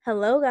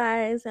Hello,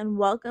 guys, and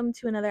welcome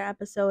to another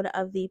episode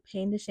of the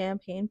Pain to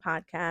Champagne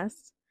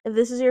podcast. If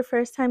this is your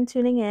first time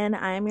tuning in,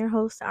 I am your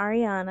host,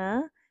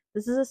 Arianna.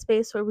 This is a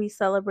space where we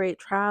celebrate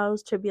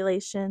trials,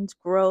 tribulations,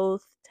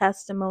 growth,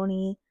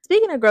 testimony.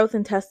 Speaking of growth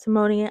and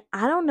testimony,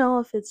 I don't know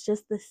if it's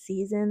just the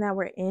season that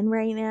we're in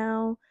right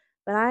now,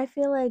 but I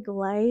feel like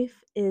life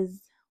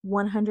is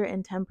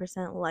 110%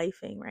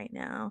 lifing right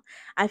now.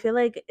 I feel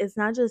like it's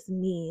not just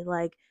me,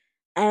 like,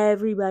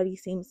 everybody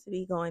seems to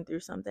be going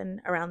through something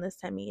around this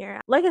time of year.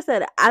 Like I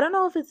said, I don't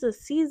know if it's a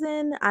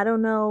season, I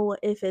don't know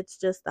if it's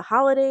just the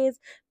holidays,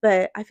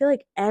 but I feel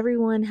like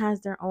everyone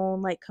has their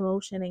own like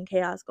commotion and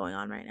chaos going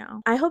on right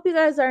now. I hope you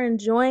guys are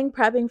enjoying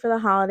prepping for the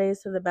holidays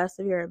to the best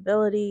of your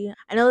ability.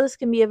 I know this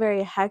can be a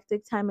very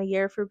hectic time of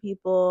year for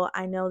people.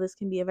 I know this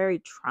can be a very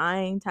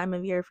trying time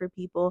of year for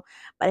people,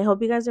 but I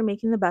hope you guys are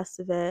making the best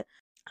of it.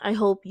 I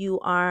hope you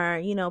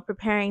are,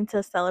 preparing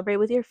to celebrate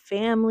with your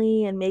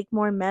family and make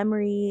more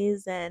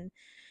memories and,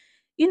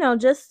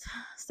 just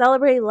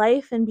celebrate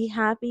life and be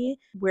happy.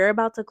 We're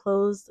about to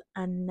close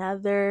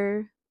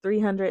another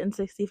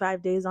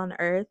 365 days on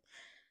earth.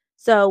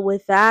 So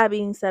with that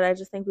being said, I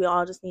just think we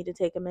all just need to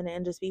take a minute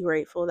and just be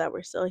grateful that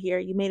we're still here.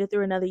 You made it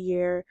through another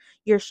year.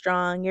 You're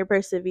strong. You're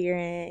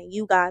persevering.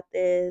 You got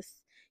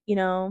this.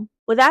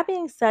 With that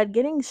being said,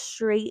 getting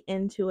straight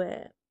into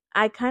it,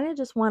 I kind of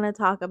just want to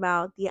talk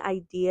about the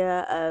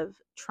idea of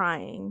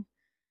trying.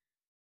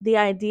 The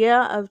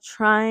idea of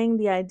trying,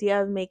 the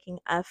idea of making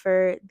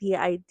effort, the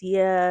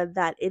idea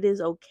that it is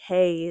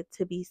okay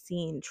to be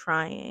seen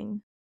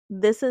trying.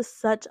 This is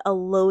such a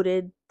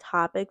loaded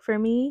topic for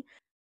me.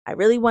 I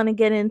really want to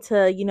get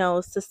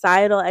into,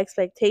 societal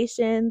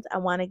expectations. I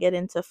want to get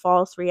into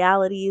false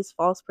realities,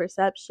 false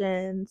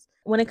perceptions.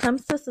 When it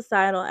comes to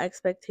societal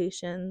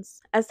expectations,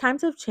 as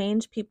times have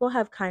changed, people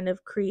have kind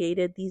of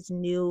created these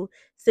new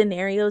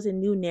scenarios and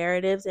new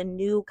narratives and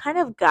new kind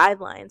of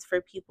guidelines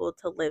for people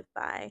to live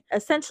by.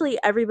 Essentially,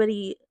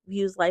 everybody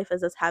views life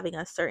as us having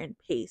a certain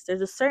pace. There's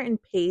a certain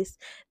pace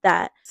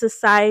that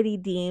society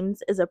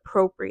deems is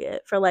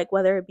appropriate for, like,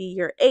 whether it be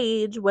your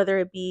age, whether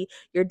it be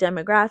your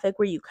demographic,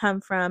 where you come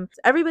from.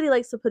 Everybody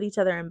likes to put each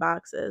other in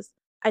boxes.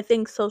 I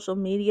think social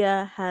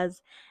media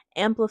has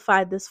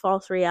amplified this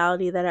false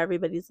reality that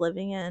everybody's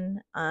living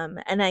in.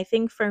 And I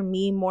think for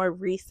me, more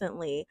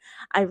recently,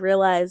 I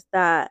realized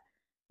that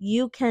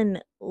you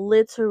can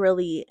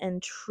literally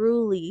and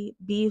truly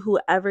be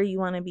whoever you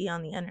want to be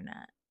on the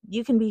internet.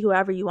 You can be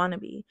whoever you want to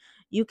be.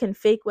 You can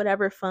fake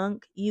whatever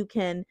funk. You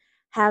can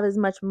have as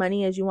much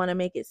money as you want to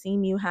make it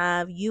seem you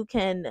have. You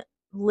can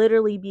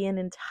literally be an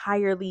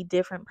entirely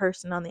different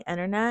person on the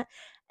internet,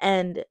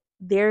 and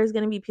there's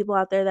going to be people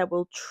out there that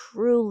will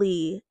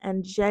truly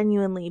and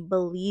genuinely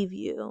believe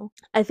you.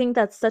 I think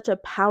that's such a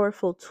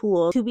powerful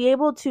tool to be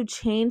able to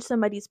change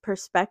somebody's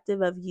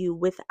perspective of you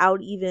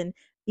without even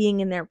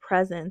being in their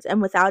presence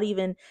and without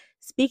even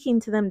speaking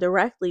to them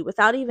directly,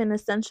 without even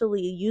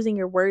essentially using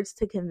your words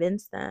to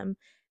convince them.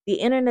 The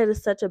internet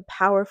is such a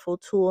powerful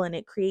tool, and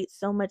it creates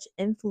so much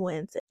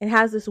influence. It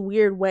has this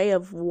weird way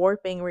of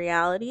warping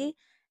reality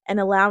and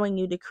allowing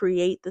you to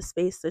create the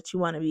space that you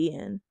want to be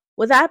in.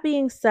 With that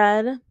being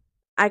said,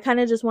 I kind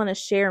of just want to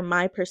share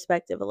my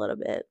perspective a little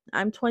bit.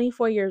 I'm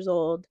 24 years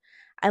old.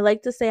 I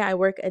like to say I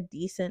work a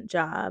decent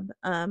job.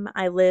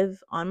 I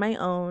live on my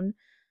own.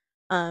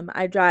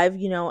 I drive,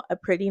 a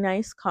pretty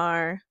nice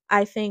car.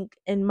 I think,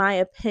 in my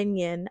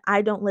opinion,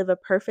 I don't live a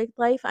perfect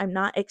life. I'm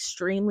not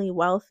extremely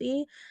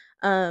wealthy.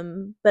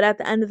 But at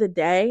the end of the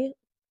day,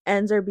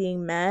 ends are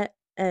being met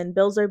and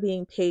bills are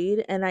being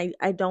paid. And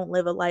I don't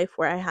live a life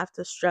where I have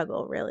to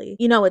struggle, really.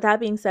 With that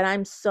being said,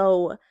 I'm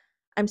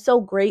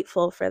so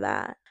grateful for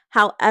that.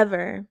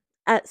 However,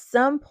 at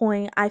some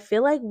point, I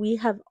feel like we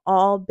have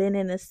all been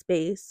in a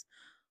space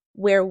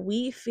where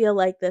we feel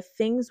like the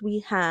things we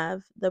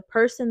have, the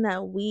person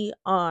that we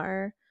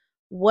are,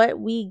 what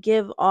we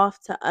give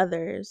off to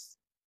others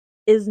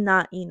is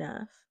not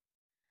enough.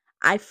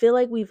 I feel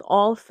like we've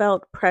all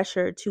felt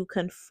pressure to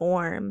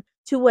conform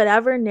to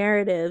whatever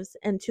narratives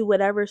and to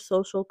whatever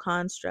social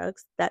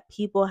constructs that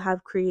people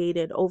have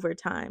created over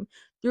time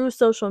through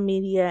social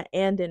media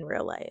and in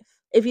real life.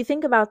 If you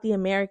think about the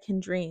American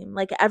dream,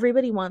 like,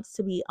 everybody wants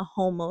to be a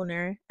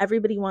homeowner,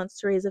 everybody wants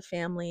to raise a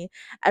family,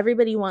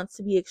 everybody wants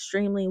to be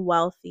extremely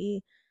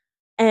wealthy.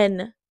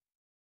 And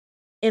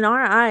in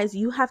our eyes,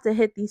 you have to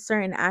hit these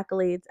certain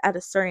accolades at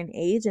a certain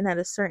age and at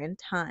a certain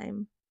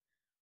time,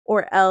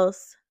 or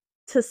else,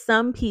 to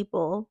some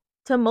people,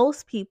 to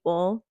most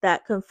people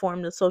that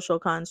conform to social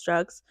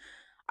constructs,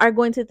 are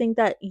going to think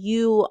that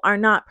you are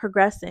not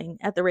progressing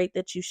at the rate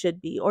that you should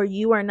be, or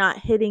you are not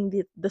hitting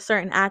the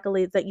certain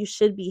accolades that you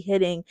should be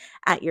hitting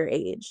at your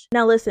age.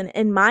 Now, listen,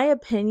 in my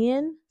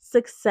opinion,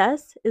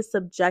 success is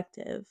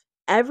subjective.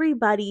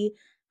 Everybody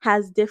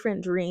has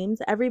different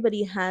dreams,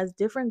 everybody has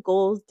different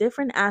goals,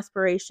 different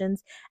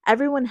aspirations.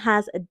 Everyone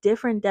has a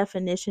different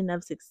definition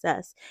of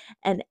success.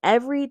 And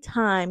every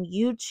time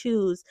you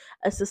choose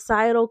a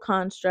societal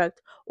construct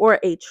or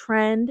a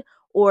trend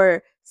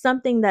or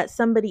something that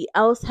somebody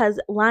else has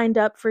lined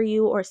up for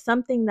you or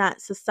something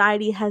that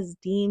society has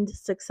deemed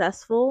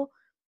successful,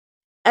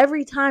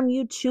 Every time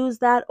you choose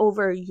that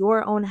over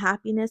your own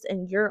happiness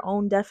and your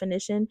own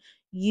definition,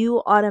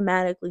 you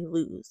automatically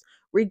lose.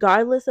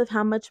 Regardless of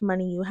how much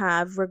money you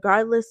have,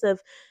 regardless of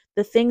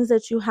the things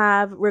that you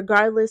have,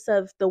 regardless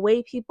of the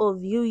way people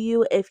view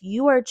you, if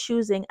you are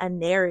choosing a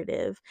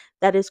narrative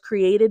that is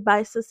created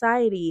by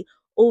society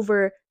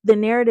over the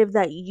narrative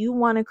that you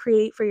want to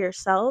create for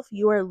yourself,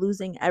 you are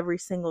losing every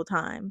single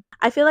time.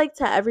 I feel like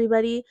to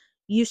everybody,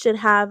 you should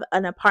have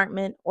an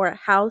apartment or a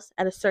house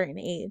at a certain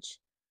age.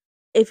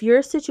 If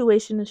your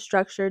situation is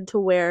structured to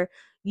where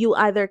you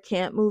either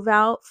can't move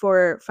out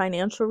for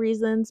financial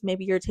reasons,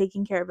 maybe you're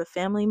taking care of a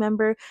family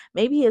member,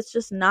 maybe it's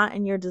just not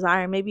in your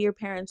desire, maybe your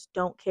parents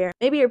don't care,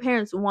 maybe your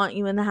parents want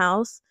you in the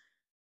house,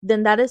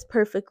 then that is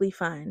perfectly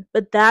fine.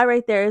 But that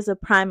right there is a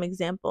prime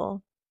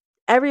example.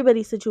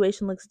 Everybody's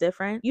situation looks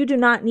different. You do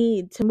not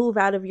need to move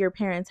out of your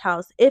parents'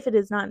 house if it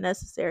is not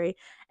necessary.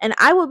 And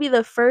I will be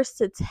the first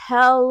to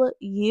tell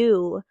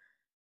you,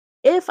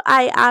 if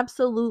I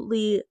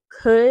absolutely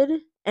could,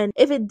 and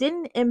if it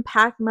didn't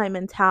impact my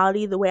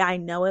mentality the way I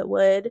know it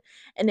would,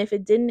 and if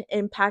it didn't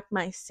impact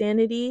my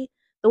sanity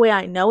the way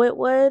I know it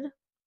would,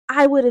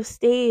 I would have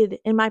stayed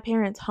in my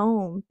parents'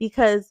 home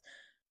because,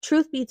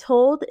 truth be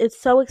told,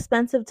 it's so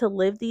expensive to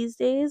live these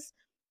days.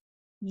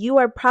 You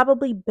are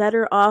probably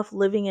better off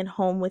living at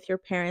home with your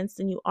parents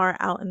than you are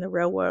out in the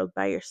real world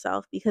by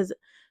yourself, because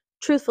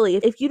truthfully,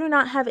 if you do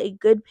not have a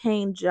good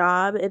paying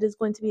job, it is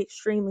going to be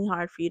extremely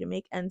hard for you to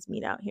make ends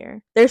meet out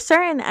here. There's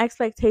certain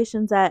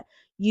expectations that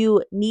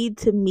you need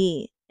to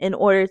meet in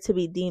order to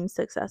be deemed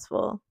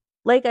successful.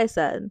 Like I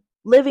said,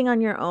 living on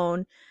your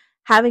own,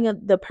 having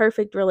the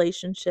perfect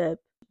relationship,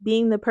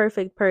 being the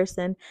perfect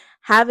person,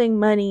 having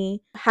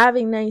money,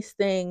 having nice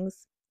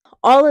things,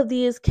 all of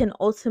these can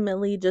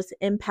ultimately just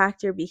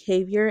impact your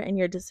behavior and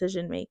your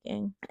decision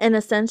making. And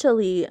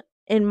essentially,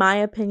 in my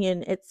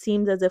opinion, it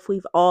seems as if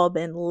we've all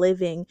been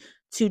living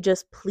to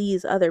just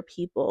please other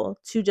people,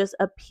 to just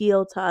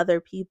appeal to other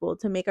people,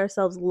 to make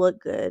ourselves look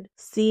good.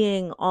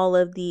 Seeing all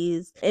of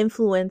these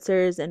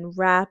influencers and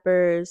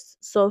rappers,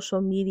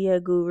 social media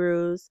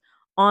gurus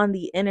on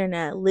the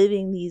internet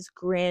living these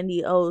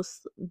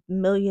grandiose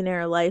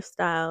millionaire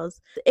lifestyles,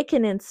 it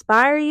can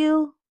inspire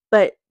you,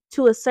 but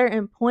to a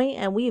certain point,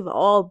 and we've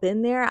all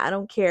been there. I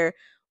don't care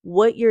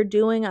what you're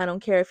doing. I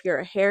don't care if you're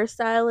a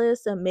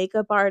hairstylist, a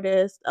makeup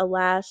artist, a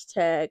lash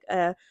tech,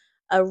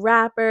 a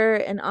rapper,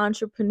 an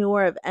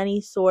entrepreneur of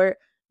any sort.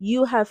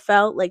 You have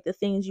felt like the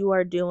things you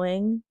are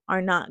doing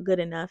are not good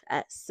enough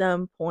at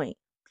some point.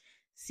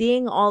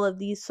 Seeing all of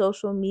these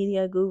social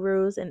media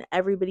gurus and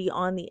everybody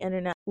on the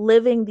internet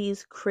living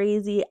these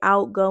crazy,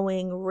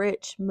 outgoing,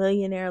 rich,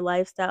 millionaire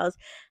lifestyles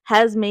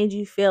has made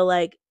you feel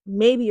like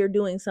maybe you're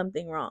doing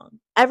something wrong.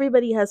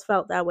 Everybody has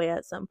felt that way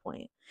at some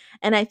point.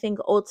 And I think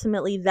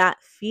ultimately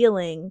that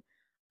feeling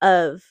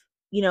of,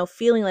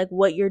 feeling like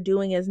what you're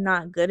doing is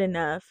not good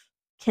enough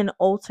can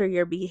alter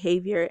your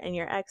behavior and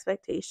your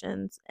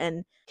expectations,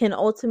 and can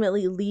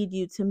ultimately lead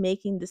you to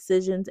making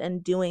decisions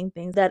and doing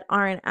things that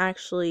aren't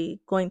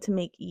actually going to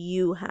make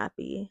you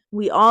happy.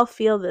 We all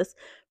feel this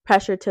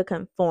pressure to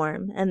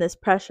conform and this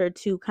pressure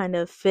to kind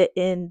of fit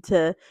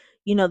into,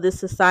 this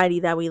society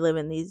that we live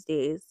in these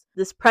days.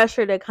 This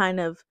pressure to kind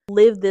of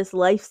live this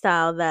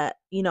lifestyle that,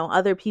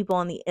 other people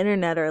on the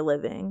internet are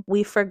living.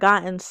 We've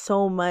forgotten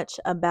so much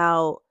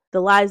about the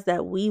lives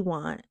that we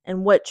want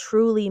and what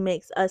truly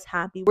makes us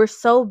happy. We're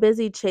so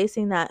busy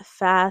chasing that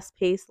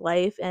fast-paced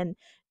life and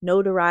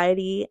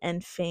notoriety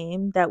and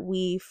fame that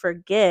we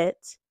forget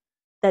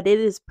that it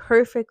is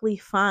perfectly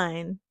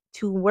fine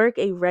to work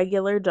a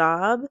regular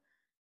job,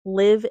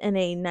 live in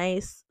a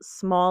nice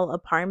small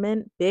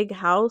apartment, big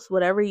house,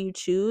 whatever you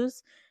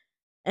choose,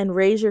 and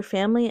raise your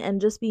family and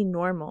just be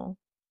normal.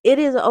 It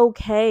is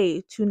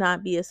okay to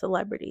not be a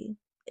celebrity.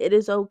 It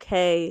is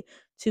okay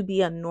to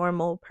be a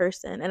normal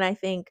person. And I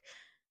think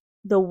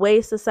the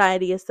way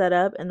society is set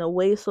up and the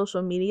way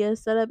social media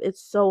is set up,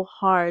 it's so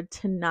hard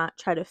to not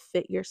try to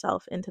fit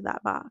yourself into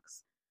that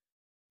box.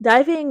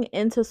 Diving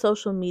into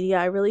social media,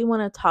 I really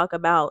want to talk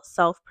about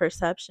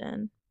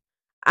self-perception.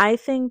 I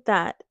think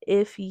that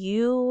if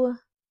you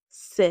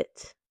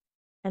sit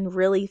and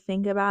really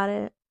think about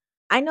it,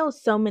 I know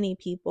so many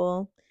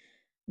people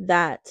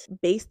that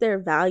base their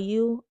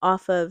value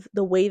off of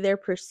the way they're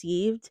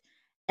perceived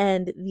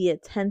and the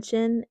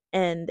attention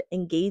and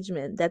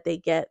engagement that they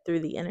get through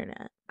the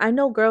internet. I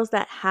know girls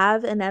that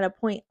have, and at a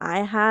point I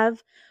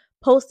have,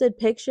 posted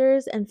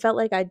pictures and felt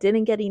like I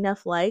didn't get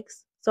enough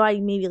likes, so I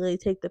immediately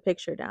take the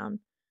picture down.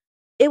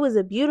 It was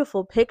a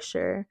beautiful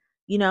picture,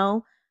 you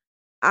know.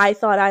 I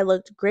thought I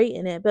looked great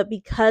in it, but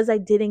because I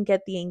didn't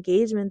get the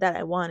engagement that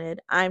I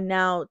wanted, I'm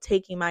now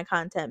taking my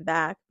content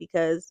back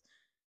because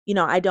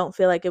I don't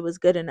feel like it was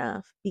good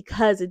enough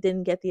because it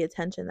didn't get the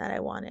attention that I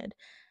wanted.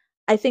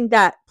 I think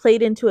that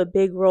played into a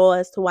big role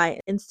as to why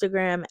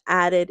Instagram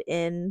added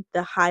in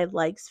the hide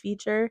likes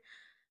feature,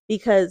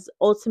 because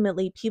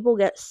ultimately people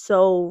get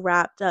so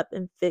wrapped up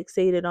and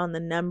fixated on the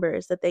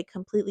numbers that they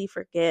completely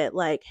forget,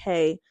 like,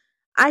 hey,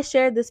 I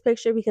shared this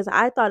picture because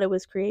I thought it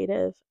was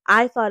creative.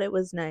 I thought it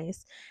was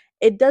nice.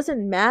 it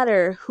doesn't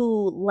matter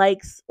who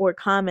likes or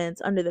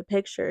comments under the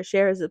picture,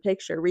 shares the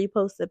picture,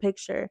 reposts the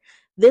picture.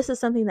 This is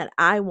something that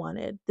I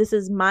wanted. This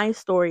is my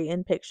story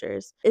in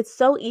pictures. It's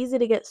so easy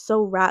to get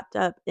so wrapped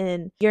up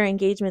in your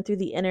engagement through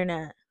the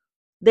internet.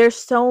 There's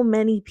so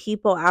many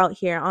people out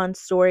here on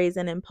stories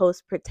and in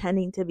posts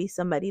pretending to be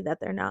somebody that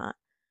they're not.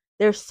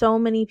 There's so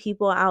many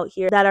people out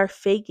here that are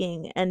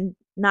faking and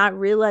not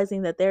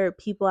realizing that there are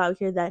people out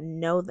here that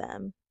know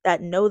them,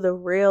 that know the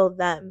real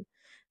them,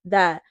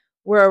 that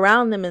were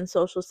around them in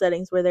social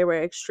settings where they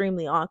were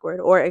extremely awkward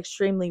or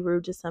extremely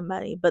rude to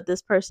somebody. But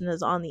this person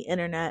is on the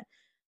internet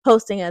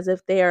posting as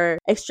if they are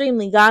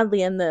extremely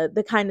godly and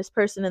the kindest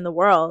person in the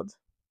world.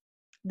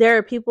 There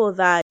are people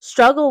that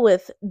struggle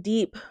with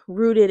deep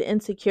rooted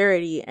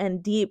insecurity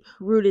and deep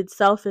rooted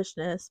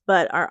selfishness,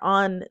 but are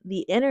on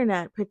the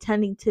internet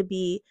pretending to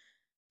be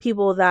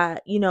people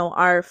that,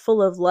 are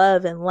full of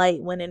love and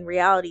light, when in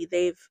reality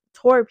they've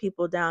tore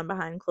people down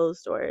behind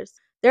closed doors.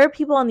 There are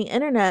people on the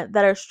internet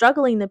that are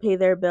struggling to pay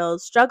their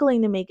bills,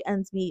 struggling to make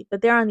ends meet,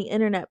 but they're on the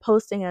internet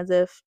posting as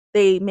if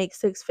they make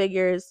six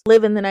figures,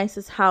 live in the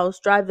nicest house,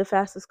 drive the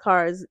fastest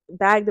cars,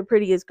 bag the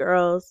prettiest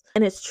girls.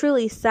 And it's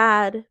truly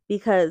sad,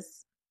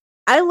 because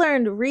I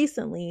learned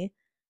recently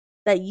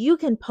that you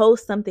can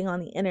post something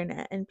on the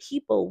internet and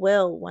people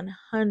will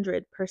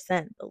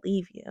 100%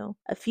 believe you.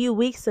 A few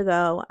weeks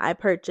ago, I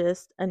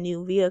purchased a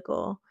new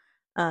vehicle.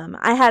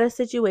 I had a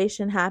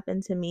situation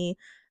happen to me,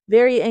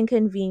 very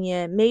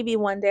inconvenient. Maybe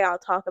one day I'll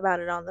talk about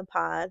it on the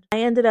pod. I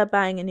ended up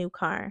buying a new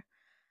car.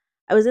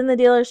 I was in the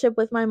dealership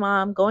with my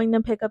mom going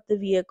to pick up the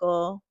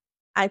vehicle.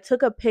 I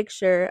took a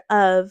picture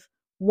of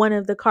one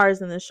of the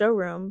cars in the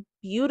showroom.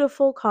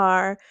 Beautiful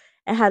car.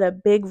 It had a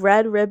big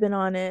red ribbon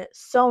on it.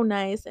 So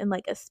nice, and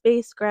like a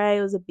space gray.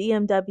 It was a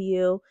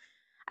BMW.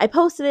 I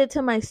posted it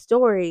to my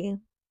story,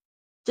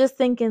 just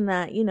thinking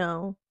that,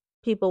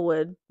 people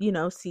would,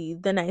 see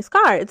the nice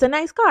car. It's a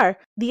nice car.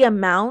 The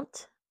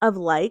amount of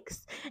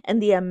likes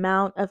and the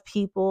amount of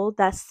people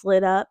that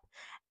slid up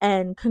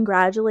and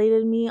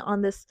congratulated me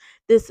on this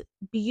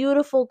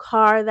beautiful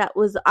car that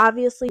was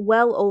obviously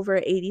well over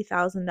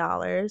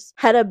 $80,000,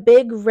 had a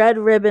big red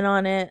ribbon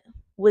on it,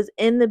 was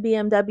in the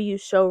BMW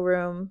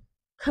showroom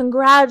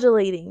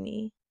congratulating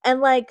me. And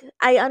like,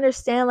 I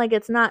understand, like,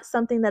 it's not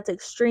something that's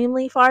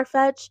extremely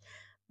far-fetched,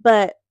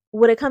 but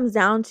what it comes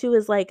down to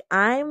is, like,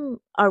 I'm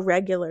a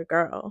regular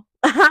girl.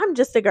 I'm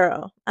just a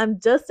girl. I'm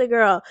just a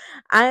girl.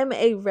 I'm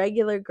a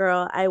regular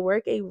girl. I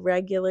work a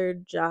regular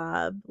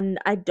job. And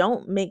I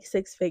don't make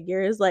six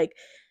figures. Like,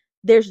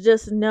 there's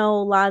just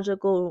no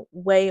logical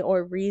way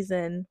or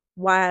reason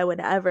why I would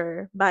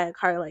ever buy a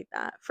car like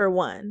that. For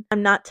one,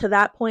 I'm not to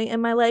that point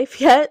in my life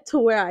yet to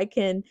where I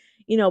can,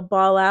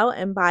 ball out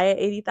and buy an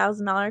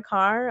 $80,000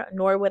 car,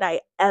 nor would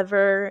I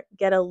ever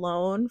get a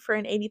loan for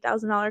an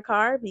 $80,000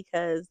 car,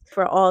 because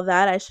for all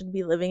that, I should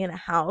be living in a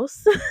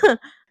house.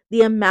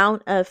 The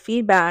amount of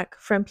feedback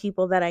from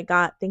people that I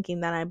got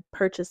thinking that I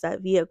purchased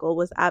that vehicle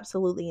was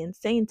absolutely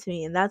insane to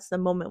me. And that's the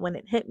moment when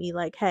it hit me,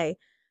 like, hey,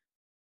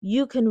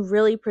 you can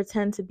really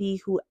pretend to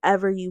be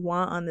whoever you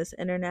want on this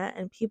internet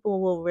and people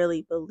will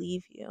really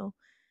believe you.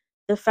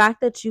 The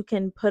fact that you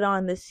can put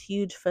on this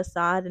huge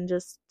facade and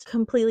just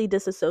completely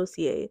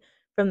disassociate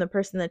from the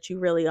person that you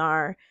really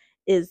are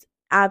is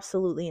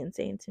absolutely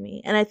insane to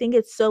me. And I think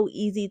it's so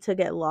easy to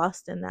get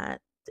lost in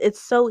that.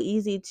 It's so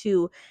easy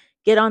to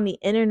get on the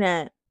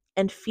internet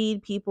and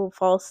feed people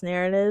false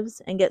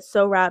narratives and get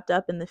so wrapped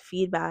up in the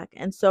feedback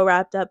and so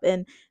wrapped up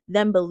in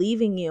them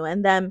believing you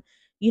and them,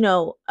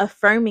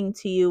 affirming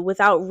to you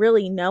without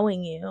really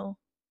knowing you,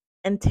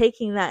 and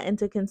taking that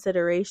into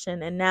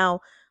consideration and now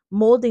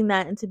molding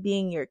that into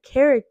being your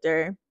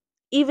character,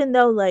 even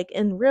though, like,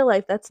 in real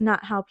life that's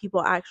not how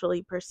people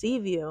actually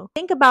perceive you.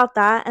 Think about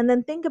that, and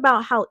then think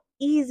about how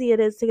easy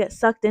it is to get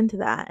sucked into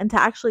that and to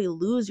actually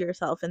lose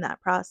yourself in that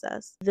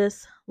process.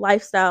 This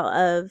lifestyle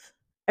of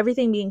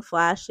everything being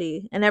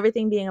flashy and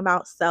everything being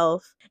about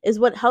self is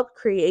what helped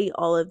create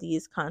all of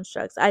these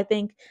constructs. I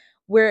think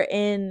we're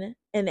in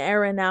an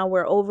era now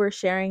where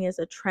oversharing is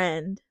a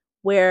trend,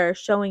 where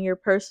showing your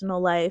personal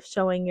life,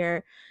 showing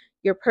your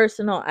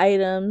personal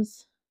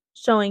items,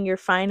 showing your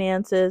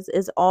finances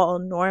is all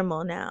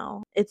normal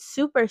now. It's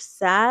super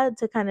sad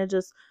to kind of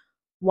just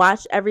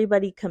watch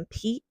everybody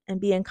compete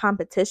and be in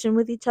competition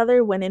with each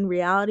other, when in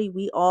reality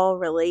we all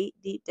relate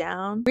deep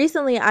down.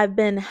 Recently, I've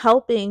been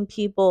helping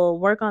people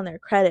work on their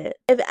credit.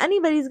 If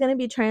anybody's going to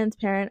be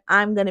transparent,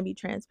 I'm going to be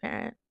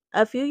transparent.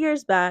 A few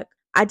years back,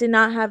 I did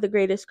not have the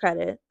greatest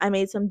credit. I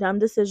made some dumb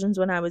decisions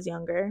when I was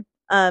younger.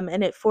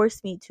 And it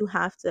forced me to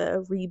have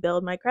to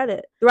rebuild my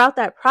credit. Throughout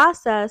that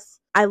process,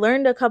 I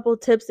learned a couple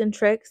tips and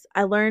tricks.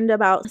 I learned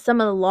about some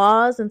of the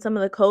laws and some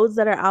of the codes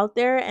that are out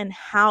there and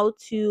how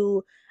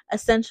to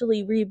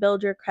essentially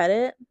rebuild your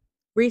credit.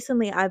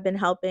 Recently, I've been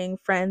helping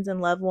friends and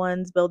loved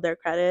ones build their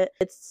credit.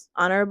 It's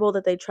honorable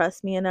that they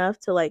trust me enough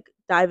to, like,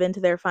 dive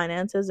into their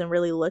finances and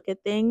really look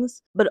at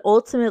things. But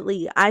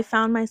ultimately, I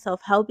found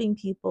myself helping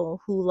people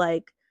who,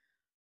 like,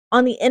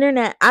 on the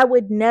internet, I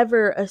would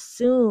never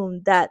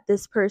assume that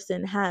this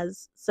person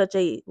has such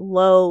a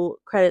low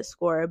credit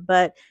score,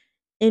 but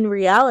in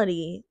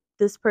reality,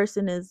 this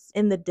person is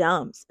in the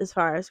dumps as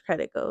far as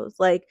credit goes.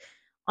 Like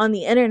on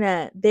the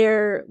internet,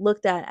 they're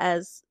looked at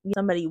as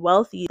somebody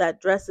wealthy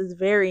that dresses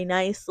very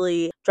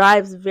nicely,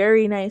 drives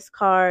very nice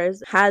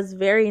cars, has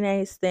very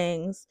nice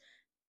things.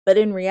 But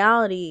in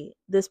reality,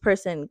 this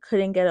person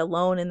couldn't get a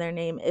loan in their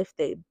name if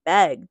they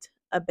begged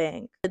a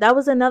bank. That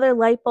was another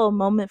light bulb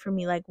moment for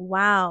me. Like,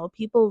 wow,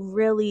 people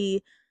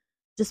really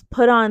just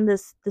put on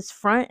this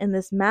front and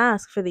this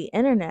mask for the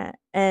internet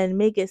and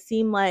make it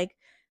seem like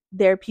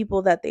they're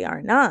people that they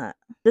are not.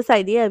 This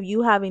idea of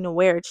you having to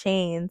wear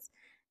chains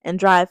and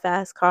drive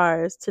fast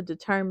cars to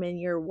determine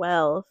your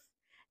wealth,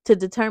 to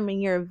determine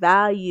your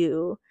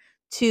value,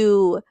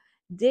 to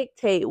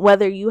dictate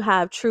whether you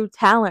have true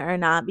talent or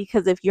not,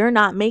 because if you're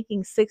not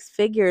making six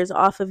figures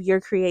off of your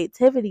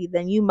creativity,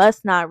 then you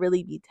must not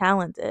really be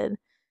talented.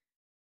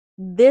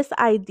 This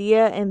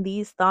idea and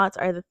these thoughts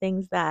are the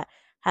things that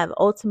have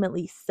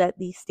ultimately set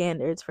these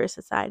standards for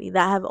society,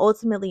 that have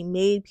ultimately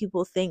made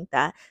people think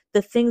that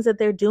the things that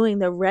they're doing,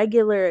 the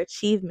regular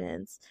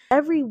achievements,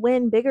 every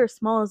win, big or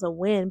small, is a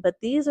win. But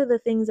these are the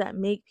things that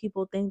make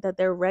people think that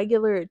their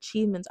regular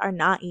achievements are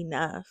not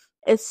enough.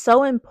 It's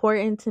so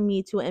important to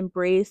me to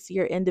embrace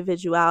your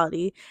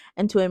individuality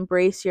and to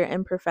embrace your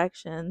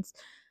imperfections.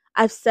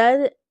 I've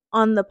said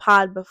on the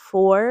pod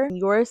before,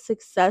 your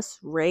success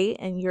rate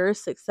and your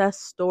success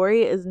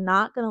story is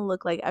not going to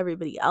look like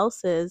everybody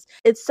else's.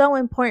 It's so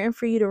important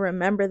for you to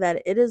remember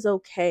that it is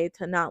okay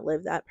to not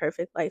live that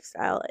perfect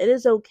lifestyle. It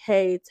is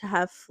okay to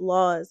have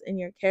flaws in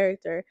your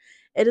character.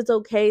 It is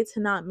okay to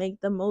not make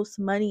the most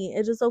money.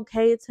 It is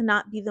okay to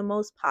not be the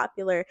most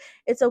popular.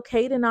 It's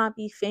okay to not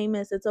be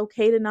famous. It's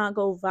okay to not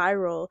go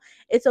viral.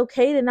 It's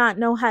okay to not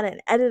know how to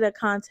edit a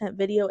content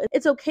video.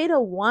 It's okay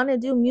to want to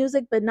do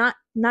music but not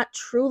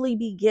truly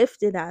be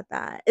gifted at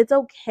that. It's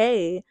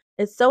okay.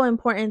 It's so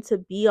important to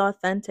be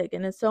authentic,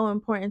 and it's so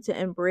important to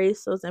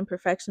embrace those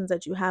imperfections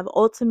that you have.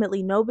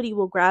 Ultimately, nobody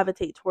will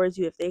gravitate towards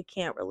you if they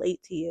can't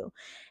relate to you.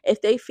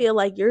 If they feel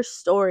like your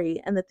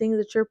story and the things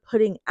that you're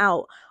putting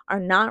out are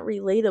not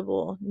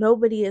relatable,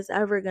 nobody is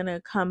ever going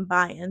to come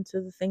buy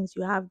into the things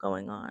you have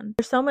going on.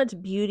 There's so much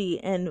beauty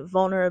in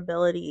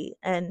vulnerability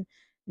and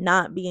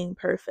not being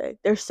perfect.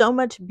 There's so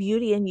much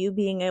beauty in you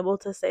being able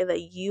to say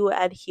that you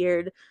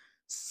adhered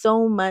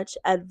so much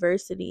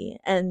adversity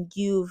and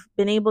you've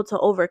been able to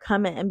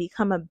overcome it and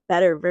become a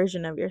better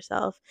version of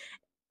yourself.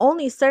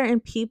 Only certain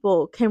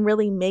people can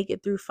really make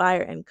it through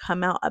fire and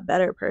come out a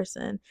better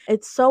person.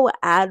 It's so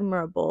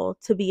admirable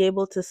to be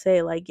able to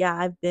say, like, yeah,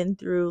 I've been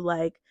through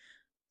like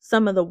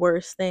some of the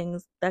worst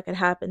things that could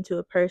happen to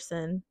a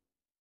person,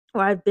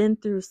 or I've been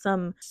through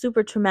some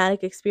super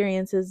traumatic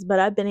experiences, but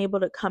I've been able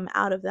to come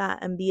out of that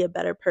and be a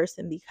better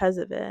person because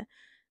of it.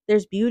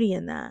 There's beauty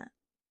in that.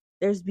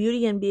 There's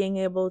beauty in being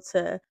able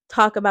to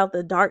talk about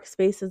the dark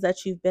spaces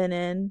that you've been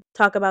in,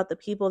 talk about the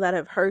people that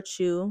have hurt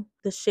you,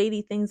 the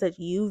shady things that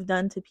you've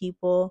done to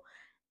people,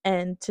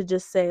 and to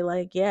just say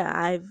like,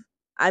 yeah,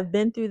 I've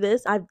been through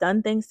this. I've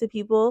done things to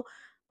people,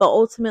 but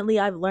ultimately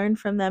I've learned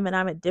from them and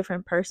I'm a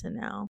different person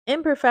now.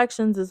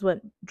 Imperfections is what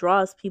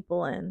draws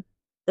people in.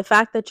 The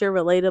fact that you're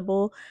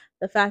relatable,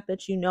 the fact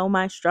that you know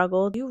my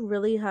struggle, you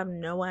really have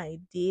no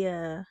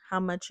idea how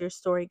much your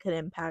story could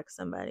impact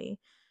somebody.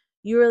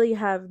 You really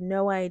have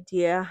no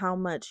idea how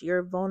much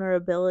your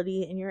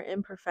vulnerability and your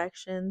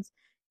imperfections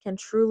can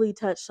truly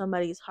touch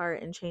somebody's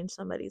heart and change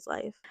somebody's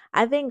life.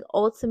 I think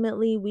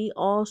ultimately we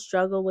all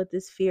struggle with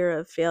this fear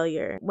of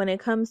failure. When it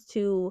comes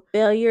to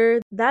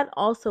failure, that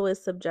also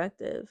is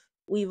subjective.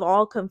 We've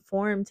all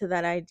conformed to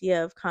that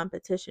idea of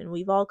competition.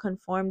 We've all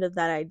conformed to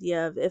that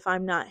idea of, if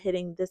I'm not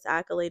hitting this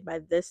accolade by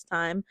this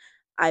time,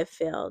 I've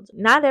failed.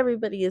 Not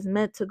everybody is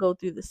meant to go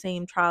through the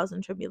same trials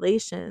and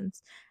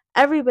tribulations.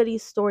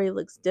 Everybody's story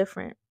looks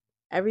different.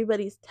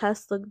 Everybody's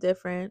tests look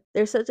different.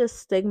 There's such a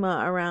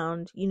stigma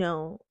around,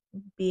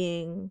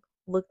 being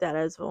looked at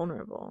as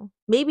vulnerable.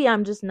 Maybe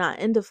I'm just not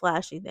into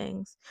flashy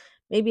things.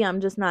 Maybe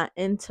I'm just not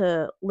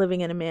into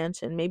living in a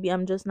mansion. Maybe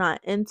I'm just not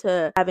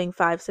into having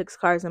 5, 6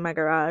 cars in my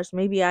garage.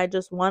 Maybe I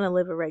just want to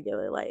live a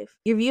regular life.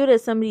 You're viewed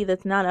as somebody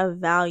that's not of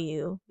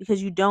value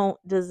because you don't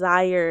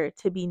desire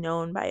to be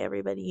known by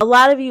everybody. A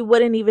lot of you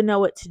wouldn't even know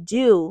what to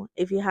do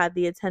if you had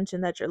the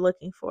attention that you're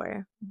looking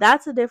for.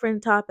 That's a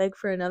different topic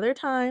for another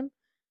time.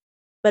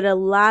 But a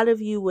lot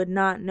of you would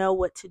not know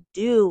what to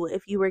do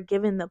if you were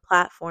given the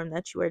platform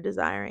that you are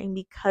desiring,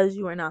 because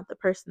you are not the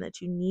person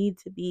that you need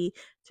to be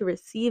to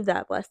receive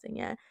that blessing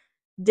yet.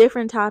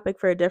 Different topic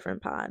for a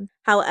different pod.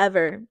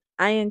 However,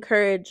 I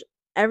encourage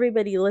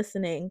everybody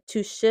listening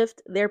to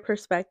shift their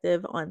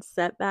perspective on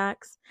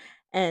setbacks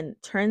and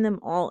turn them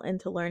all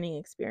into learning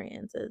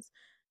experiences.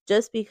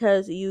 Just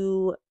because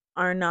you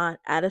are not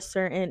at a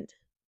certain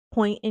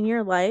point in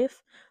your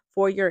life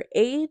for your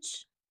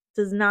age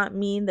does not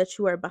mean that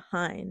you are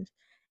behind.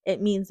 It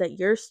means that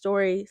your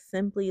story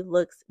simply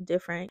looks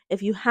different.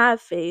 If you have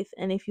faith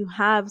and if you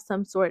have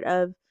some sort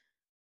of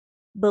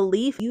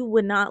belief, you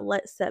would not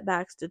let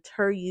setbacks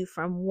deter you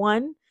from,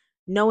 one,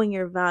 knowing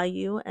your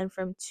value, and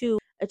from two,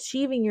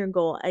 achieving your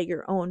goal at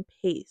your own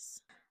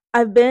pace.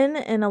 I've been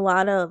in a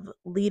lot of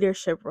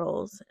leadership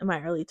roles in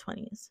my early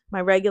 20s. My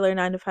regular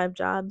 9 to 5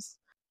 jobs,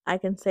 I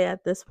can say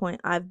at this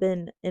point, I've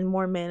been in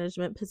more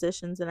management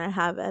positions than I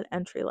have at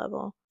entry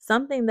level.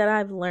 Something that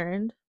I've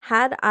learned,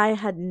 had I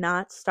had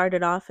not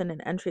started off in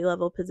an entry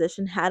level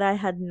position, had I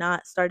had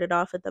not started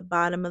off at the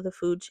bottom of the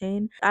food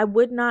chain, I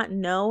would not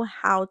know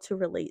how to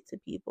relate to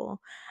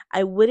people.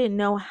 I wouldn't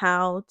know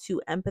how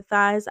to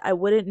empathize. I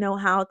wouldn't know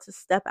how to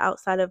step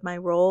outside of my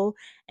role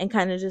and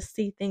kind of just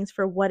see things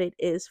for what it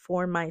is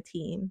for my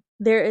team.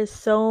 There is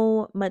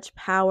so much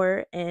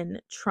power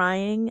in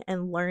trying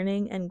and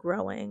learning and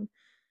growing.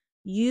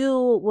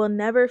 You will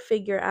never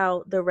figure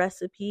out the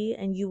recipe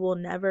and you will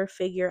never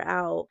figure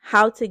out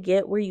how to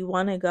get where you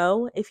want to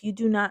go if you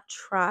do not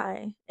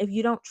try. If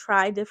you don't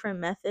try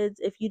different methods,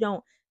 if you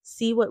don't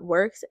see what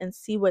works and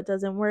see what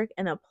doesn't work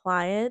and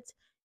apply it,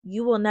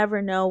 you will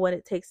never know what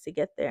it takes to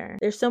get there.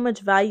 There's so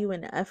much value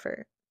in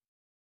effort.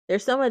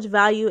 There's so much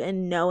value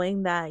in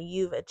knowing that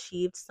you've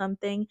achieved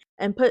something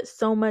and put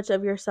so much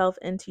of yourself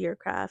into your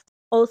craft.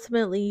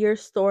 Ultimately, your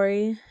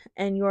story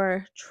and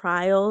your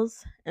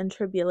trials and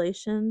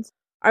tribulations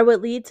are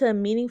what lead to a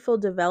meaningful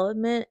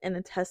development and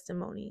a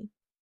testimony.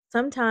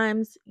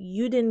 Sometimes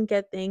you didn't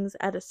get things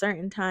at a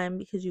certain time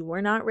because you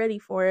were not ready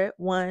for it,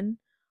 one,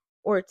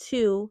 or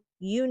two,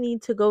 you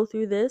need to go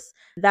through this.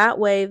 That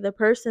way, the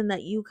person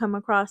that you come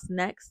across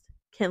next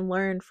can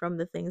learn from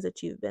the things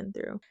that you've been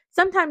through.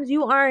 Sometimes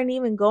you aren't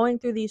even going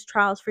through these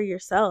trials for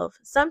yourself.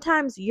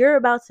 Sometimes you're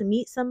about to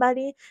meet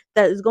somebody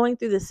that is going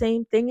through the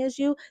same thing as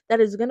you,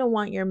 that is going to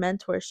want your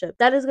mentorship,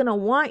 that is going to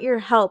want your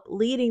help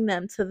leading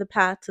them to the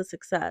path to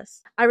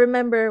success. I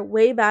remember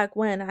way back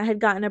when I had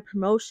gotten a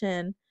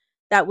promotion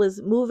that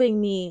was moving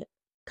me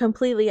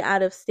completely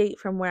out of state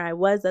from where I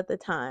was at the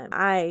time.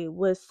 I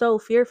was so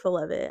fearful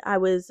of it. I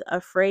was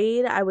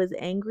afraid. I was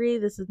angry.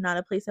 This is not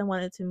a place I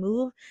wanted to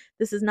move.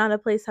 This is not a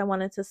place I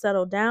wanted to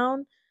settle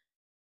down.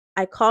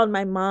 I called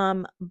my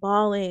mom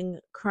bawling,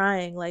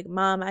 crying, like,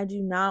 Mom, I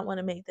do not want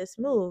to make this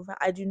move.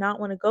 I do not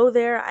want to go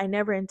there. I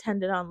never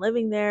intended on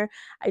living there.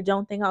 I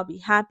don't think I'll be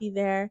happy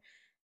there.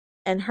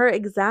 And her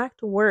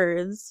exact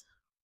words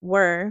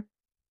were,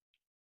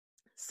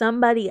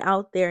 somebody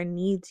out there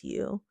needs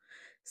you.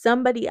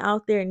 Somebody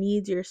out there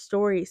needs your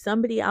story.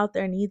 Somebody out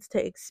there needs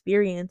to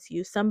experience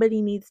you.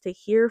 Somebody needs to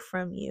hear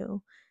from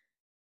you.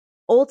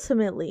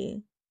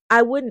 Ultimately,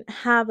 I wouldn't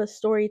have a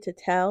story to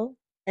tell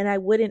and I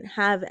wouldn't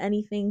have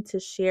anything to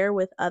share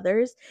with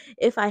others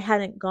if I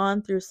hadn't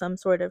gone through some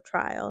sort of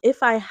trial.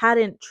 If I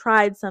hadn't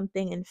tried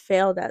something and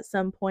failed at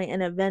some point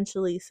and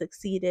eventually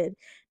succeeded,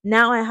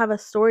 now I have a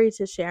story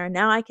to share.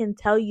 Now I can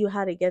tell you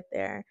how to get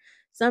there.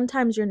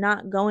 Sometimes you're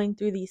not going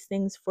through these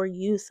things for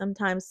you.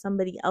 Sometimes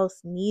somebody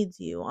else needs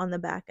you on the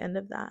back end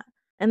of that.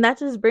 And that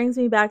just brings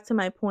me back to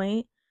my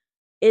point.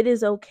 It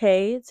is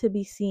okay to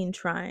be seen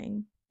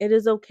trying. It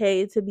is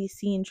okay to be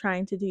seen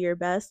trying to do your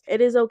best.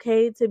 It is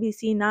okay to be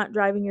seen not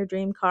driving your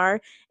dream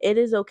car. It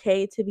is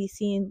okay to be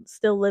seen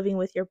still living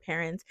with your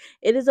parents.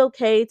 It is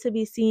okay to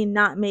be seen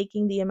not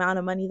making the amount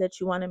of money that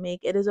you want to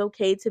make. It is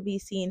okay to be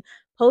seen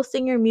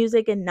posting your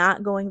music and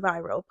not going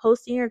viral,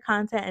 posting your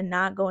content and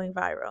not going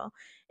viral.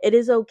 It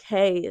is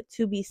okay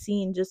to be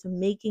seen just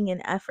making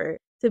an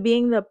effort to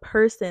being the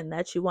person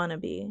that you want to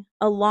be.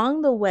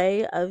 Along the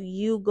way of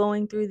you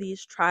going through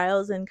these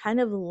trials and kind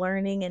of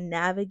learning and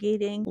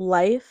navigating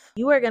life,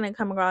 you are going to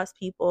come across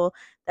people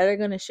that are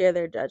going to share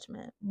their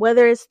judgment.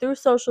 Whether it's through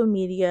social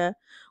media,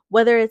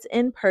 whether it's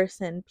in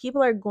person,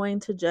 people are going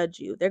to judge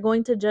you. They're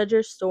going to judge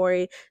your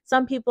story.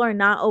 Some people are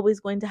not always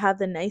going to have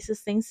the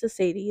nicest things to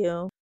say to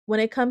you. When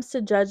it comes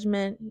to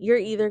judgment, you're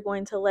either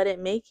going to let it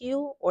make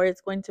you or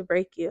it's going to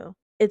break you.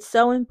 It's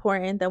so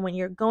important that when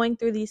you're going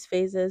through these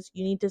phases,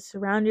 you need to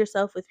surround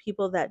yourself with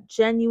people that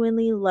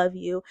genuinely love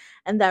you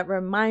and that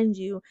remind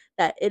you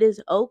that it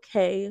is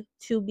okay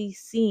to be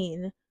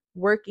seen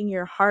working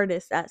your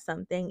hardest at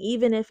something,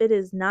 even if it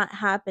is not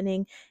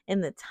happening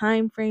in the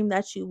time frame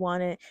that you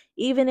want it,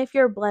 even if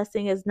your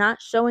blessing is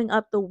not showing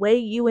up the way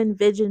you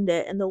envisioned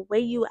it and the way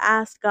you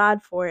asked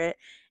God for it.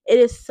 It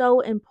is so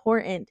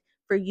important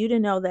for you to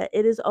know that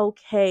it is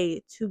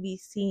okay to be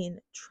seen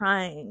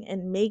trying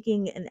and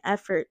making an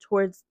effort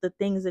towards the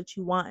things that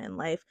you want in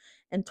life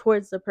and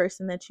towards the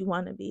person that you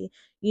want to be.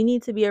 You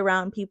need to be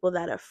around people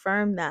that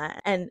affirm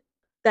that and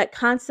that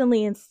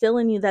constantly instill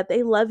in you that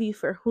they love you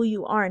for who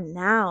you are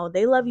now.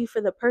 They love you for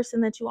the person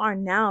that you are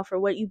now, for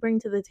what you bring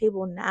to the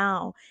table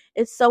now.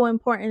 It's so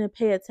important to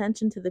pay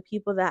attention to the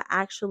people that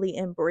actually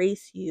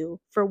embrace you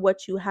for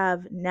what you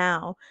have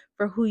now,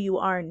 for who you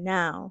are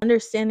now.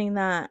 Understanding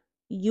that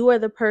you are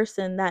the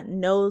person that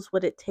knows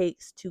what it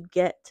takes to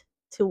get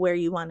to where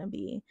you want to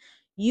be.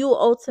 You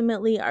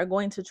ultimately are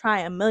going to try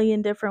a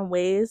million different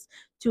ways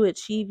to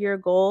achieve your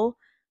goal,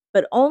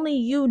 but only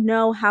you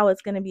know how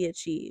it's going to be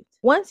achieved.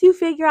 Once you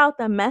figure out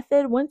the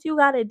method, once you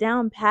got it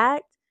down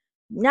packed,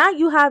 now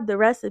you have the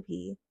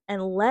recipe,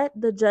 and let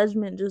the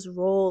judgment just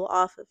roll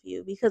off of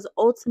you, because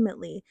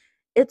ultimately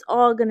it's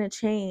all going to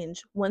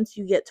change once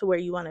you get to where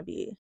you want to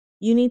be.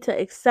 You need to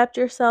accept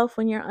yourself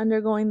when you're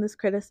undergoing this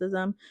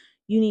criticism.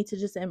 You need to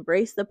just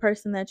embrace the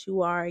person that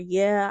you are.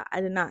 Yeah, I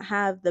did not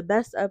have the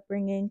best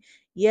upbringing.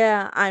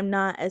 Yeah, I'm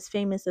not as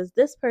famous as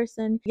this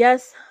person.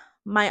 Yes,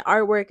 my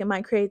artwork and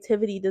my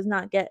creativity does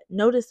not get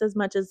noticed as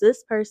much as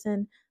this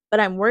person, but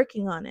I'm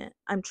working on it.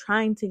 I'm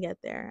trying to get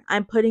there.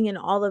 I'm putting in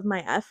all of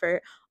my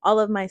effort, all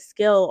of my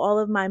skill, all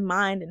of my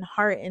mind and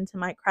heart into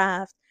my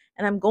craft,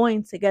 and I'm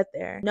going to get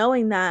there.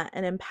 Knowing that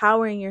and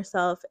empowering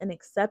yourself and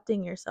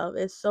accepting yourself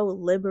is so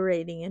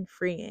liberating and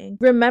freeing.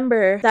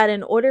 Remember that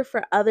in order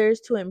for others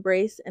to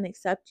embrace and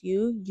accept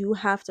you, you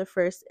have to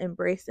first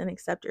embrace and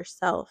accept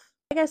yourself.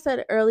 Like I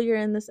said earlier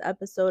in this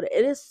episode,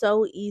 it is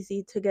so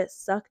easy to get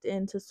sucked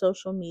into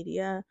social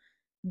media.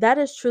 That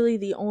is truly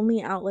the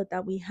only outlet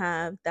that we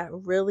have that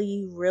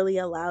really, really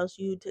allows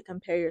you to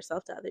compare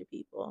yourself to other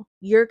people.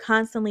 You're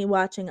constantly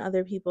watching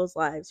other people's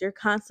lives. You're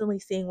constantly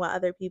seeing what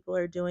other people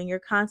are doing. You're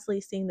constantly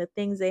seeing the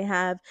things they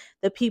have,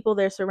 the people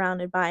they're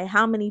surrounded by,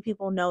 how many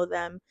people know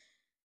them.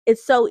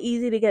 It's so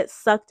easy to get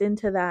sucked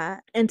into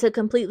that and to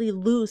completely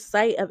lose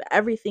sight of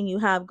everything you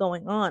have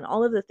going on,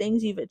 all of the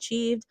things you've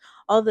achieved,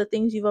 all the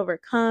things you've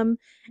overcome.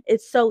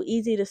 It's so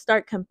easy to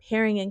start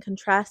comparing and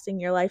contrasting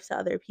your life to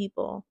other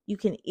people. You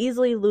can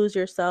easily lose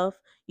yourself.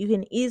 You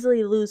can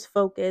easily lose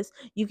focus.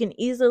 You can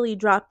easily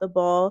drop the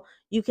ball.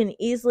 You can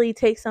easily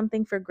take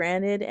something for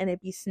granted and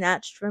it be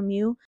snatched from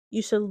you.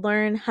 You should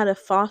learn how to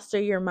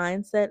foster your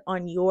mindset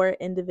on your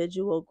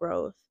individual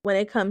growth. When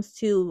it comes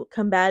to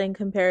combating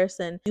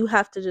comparison, you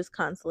have to just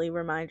constantly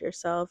remind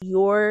yourself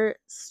your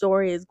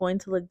story is going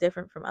to look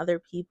different from other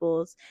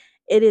people's.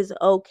 It is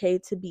okay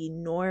to be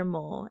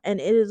normal,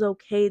 and it is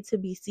okay to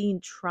be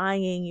seen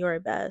trying your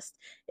best.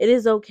 It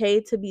is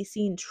okay to be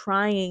seen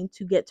trying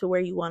to get to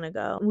where you want to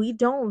go. We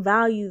don't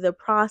value the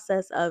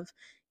process of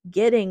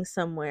getting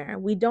somewhere.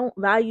 We don't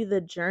value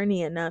the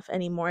journey enough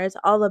anymore. It's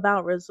all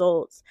about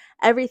results.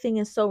 Everything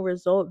is so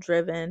result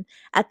driven.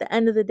 At the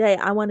end of the day,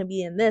 I want to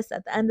be in this.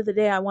 At the end of the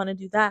day, I want to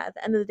do that. At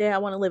the end of the day, I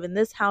want to live in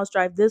this house,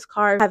 drive this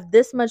car, have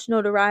this much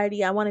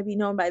notoriety. I want to be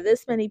known by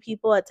this many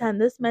people, attend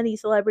this many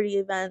celebrity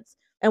events.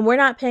 And we're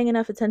not paying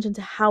enough attention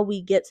to how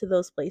we get to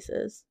those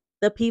places.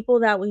 The people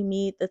that we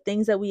meet, the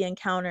things that we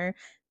encounter,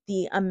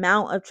 the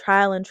amount of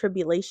trial and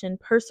tribulation,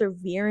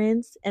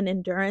 perseverance, and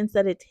endurance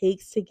that it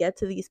takes to get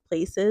to these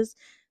places,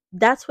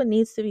 that's what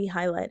needs to be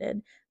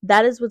highlighted.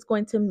 That is what's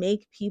going to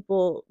make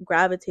people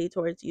gravitate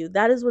towards you.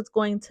 That is what's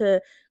going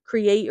to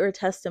create your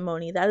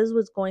testimony. That is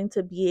what's going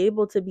to be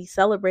able to be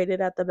celebrated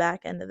at the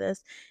back end of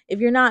this. If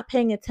you're not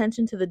paying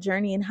attention to the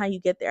journey and how you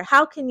get there,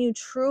 how can you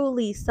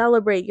truly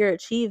celebrate your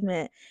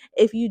achievement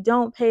if you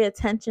don't pay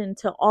attention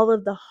to all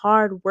of the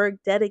hard work,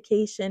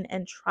 dedication,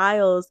 and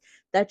trials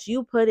that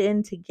you put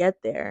in to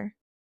get there?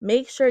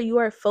 Make sure you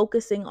are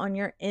focusing on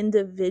your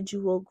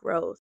individual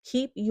growth.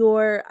 Keep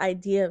your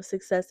idea of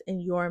success in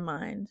your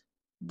mind.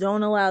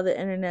 Don't allow the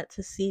internet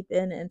to seep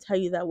in and tell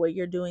you that what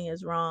you're doing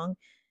is wrong.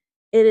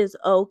 It is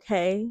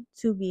okay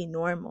to be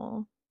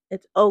normal.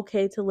 It's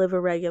okay to live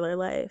a regular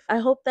life. I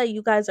hope that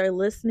you guys are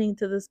listening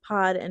to this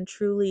pod and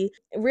truly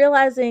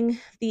realizing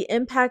the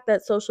impact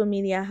that social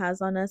media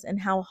has on us and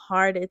how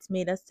hard it's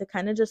made us to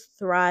kind of just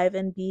thrive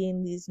and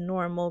being these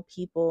normal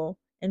people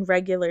in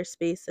regular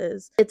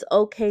spaces. It's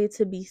okay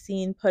to be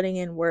seen putting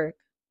in work.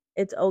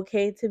 It's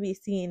okay to be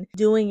seen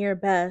doing your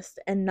best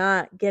and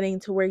not getting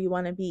to where you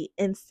want to be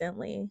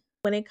instantly.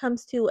 When it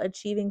comes to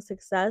achieving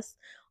success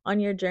on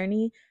your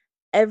journey,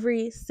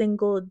 every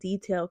single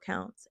detail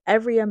counts.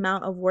 Every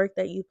amount of work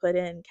that you put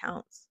in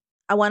counts.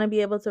 I want to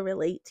be able to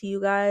relate to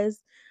you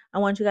guys. I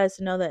want you guys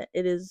to know that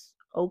it is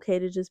okay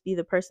to just be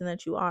the person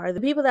that you are.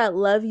 The people that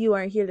love you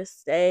are here to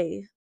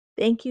stay.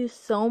 Thank you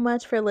so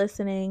much for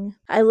listening.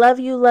 I love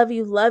you, love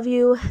you, love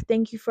you.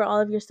 Thank you for all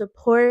of your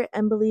support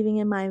and believing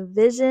in my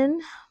vision.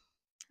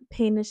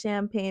 Pain to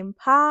Champagne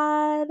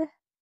Pod.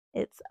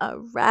 It's a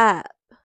wrap.